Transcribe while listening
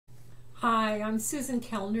Hi, I'm Susan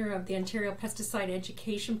Kellner of the Ontario Pesticide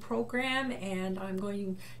Education Program, and I'm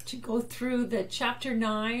going to go through the Chapter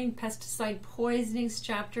 9 Pesticide Poisonings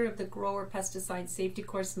chapter of the Grower Pesticide Safety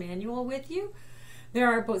Course Manual with you.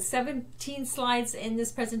 There are about 17 slides in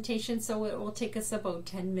this presentation, so it will take us about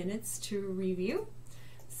 10 minutes to review.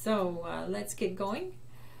 So let's get going.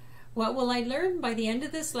 What will I learn? By the end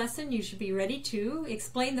of this lesson, you should be ready to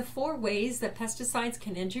explain the 4 ways that pesticides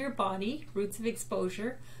can enter your body, routes of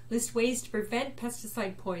exposure, list ways to prevent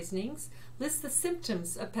pesticide poisonings, list the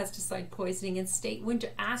symptoms of pesticide poisoning, and state when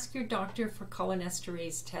to ask your doctor for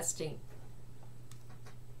cholinesterase testing.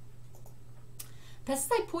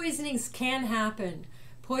 Pesticide poisonings can happen.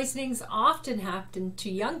 Poisonings often happen to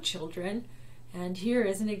young children, and here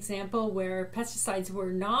is an example where pesticides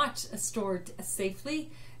were not stored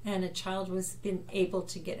safely and a child was been able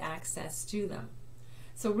to get access to them.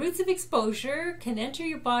 So routes of exposure can enter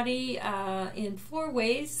your body in 4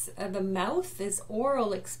 ways. The mouth is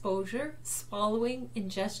oral exposure, swallowing,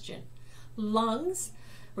 ingestion. Lungs,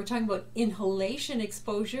 we're talking about inhalation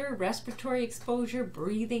exposure, respiratory exposure,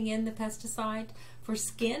 breathing in the pesticide. For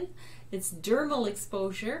skin, it's dermal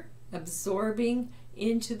exposure, absorbing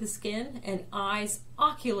into the skin, and eyes,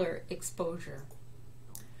 ocular exposure.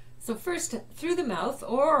 So first, through the mouth,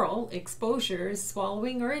 oral exposure is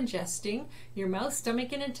swallowing or ingesting. Your mouth,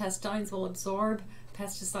 stomach, and intestines will absorb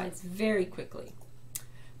pesticides very quickly.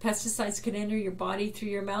 Pesticides can enter your body through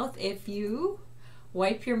your mouth if you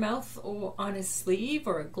wipe your mouth on a sleeve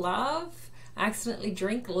or a glove, accidentally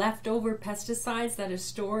drink leftover pesticides that are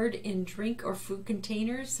stored in drink or food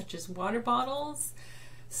containers such as water bottles,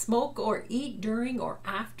 smoke or eat during or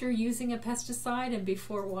after using a pesticide and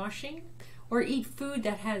before washing, or eat food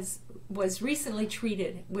that was recently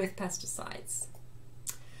treated with pesticides.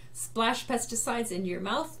 Splash pesticides into your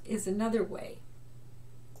mouth is another way.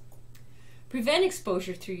 Prevent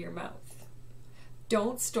exposure through your mouth.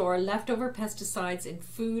 Don't store leftover pesticides in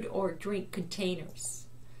food or drink containers.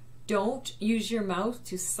 Don't use your mouth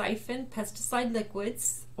to siphon pesticide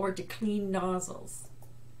liquids or to clean nozzles.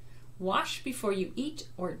 Wash before you eat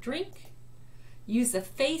or drink. Use a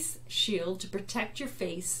face shield to protect your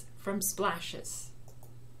face from splashes.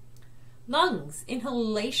 Lungs,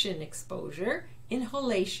 inhalation exposure,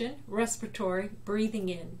 inhalation, respiratory, breathing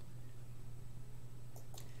in.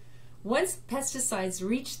 Once pesticides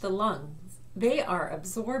reach the lungs, they are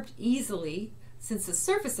absorbed easily since the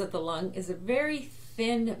surface of the lung is a very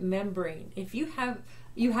thin membrane. If you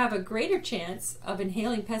have a greater chance of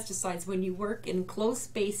inhaling pesticides when you work in closed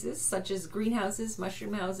spaces such as greenhouses,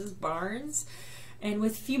 mushroom houses, barns, and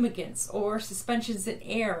with fumigants or suspensions in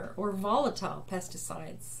air or volatile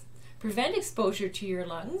pesticides. Prevent exposure to your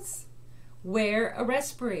lungs. Wear a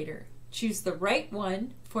respirator. Choose the right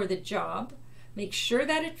one for the job. Make sure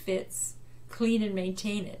that it fits. Clean and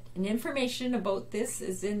maintain it. And information about this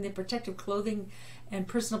is in the protective clothing and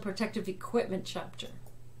personal protective equipment chapter.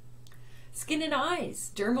 Skin and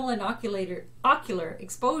eyes, dermal and ocular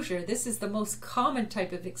exposure. This is the most common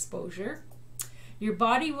type of exposure. Your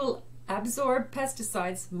body will absorb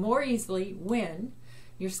pesticides more easily when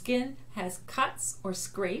your skin has cuts or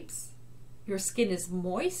scrapes, your skin is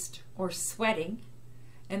moist or sweating,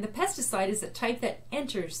 and the pesticide is a type that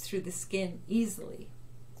enters through the skin easily.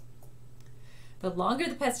 The longer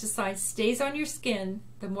the pesticide stays on your skin,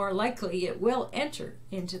 the more likely it will enter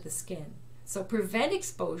into the skin. So prevent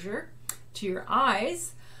exposure to your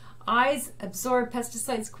eyes. Eyes absorb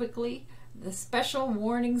pesticides quickly. The special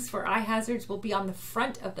warnings for eye hazards will be on the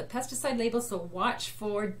front of the pesticide label, so watch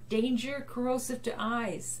for danger corrosive to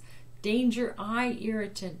eyes, danger eye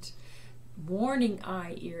irritant, warning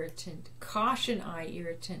eye irritant, caution eye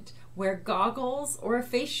irritant. Wear goggles or a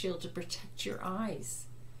face shield to protect your eyes.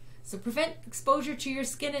 So prevent exposure to your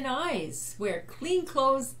skin and eyes. Wear clean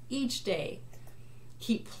clothes each day.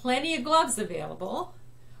 Keep plenty of gloves available.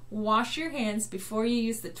 Wash your hands before you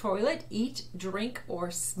use the toilet, eat, drink, or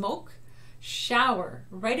smoke. Shower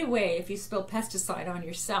right away if you spill pesticide on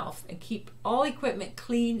yourself, and keep all equipment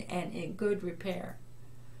clean and in good repair.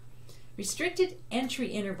 Restricted entry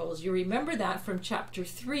intervals. You remember that from Chapter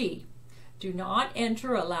 3. Do not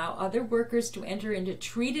enter or allow other workers to enter into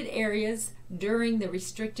treated areas during the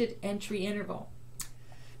restricted entry interval.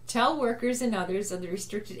 Tell workers and others of the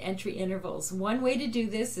restricted entry intervals. One way to do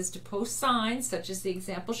this is to post signs, such as the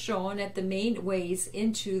example shown, at the main ways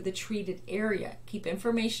into the treated area. Keep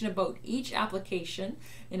information about each application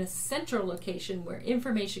in a central location where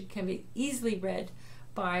information can be easily read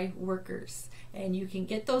by workers. And you can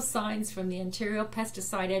get those signs from the Ontario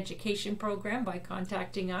Pesticide Education Program by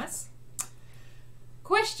contacting us.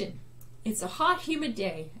 Question: It's a hot, humid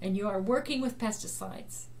day and you are working with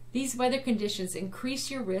pesticides. These weather conditions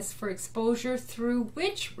increase your risk for exposure through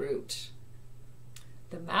which route?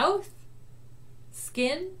 The mouth,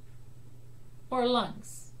 skin, or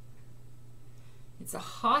lungs? It's a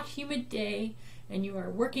hot, humid day and you are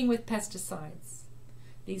working with pesticides.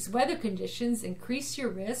 These weather conditions increase your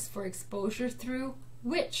risk for exposure through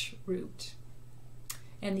which route?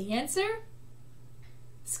 And the answer?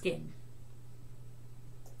 Skin.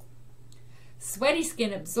 Sweaty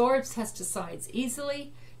skin absorbs pesticides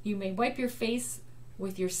easily. You may wipe your face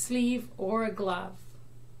with your sleeve or a glove.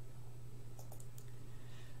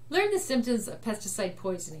 Learn the symptoms of pesticide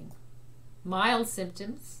poisoning. Mild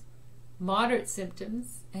symptoms, moderate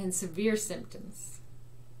symptoms, and severe symptoms.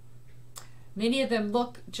 Many of them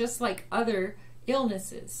look just like other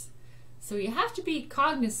illnesses. So you have to be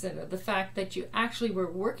cognizant of the fact that you actually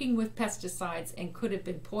were working with pesticides and could have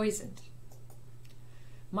been poisoned.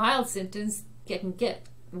 Mild symptoms can get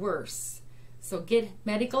worse, so get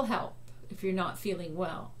medical help if you're not feeling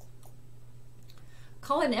well.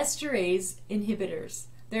 Cholinesterase inhibitors.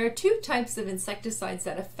 There are two types of insecticides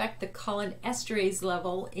that affect the cholinesterase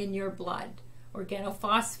level in your blood: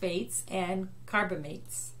 organophosphates and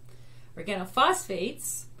carbamates.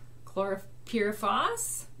 Organophosphates,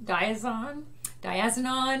 chlorpyrifos, diazinon,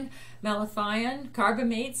 malathion,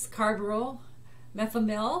 carbamates, carbaryl,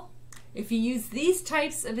 methomyl. If you use these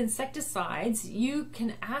types of insecticides, you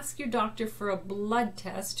can ask your doctor for a blood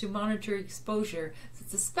test to monitor exposure. So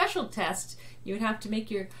it's a special test. You would have to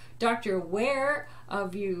make your doctor aware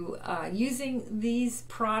of you using these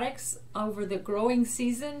products over the growing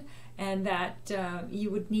season, and that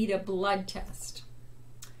you would need a blood test.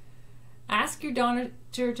 Ask your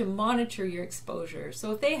doctor to monitor your exposure.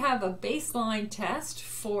 So if they have a baseline test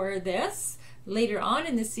for this later on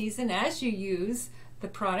in the season, as you use the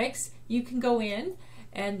products, you can go in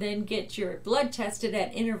and then get your blood tested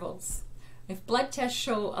at intervals. If blood tests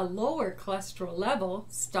show a lower cholesterol level,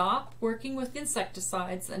 stop working with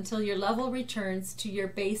insecticides until your level returns to your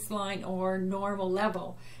baseline or normal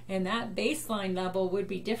level. And that baseline level would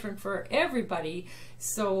be different for everybody.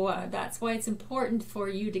 So that's why it's important for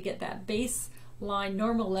you to get that baseline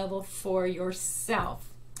normal level for yourself.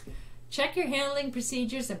 Check your handling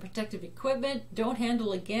procedures and protective equipment. Don't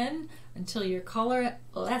handle again until your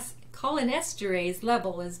cholinesterase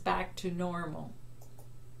level is back to normal.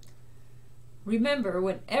 Remember,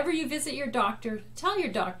 whenever you visit your doctor, tell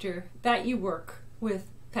your doctor that you work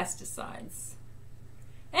with pesticides.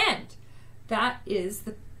 And that is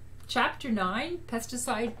the Chapter 9,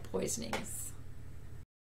 Pesticide Poisonings.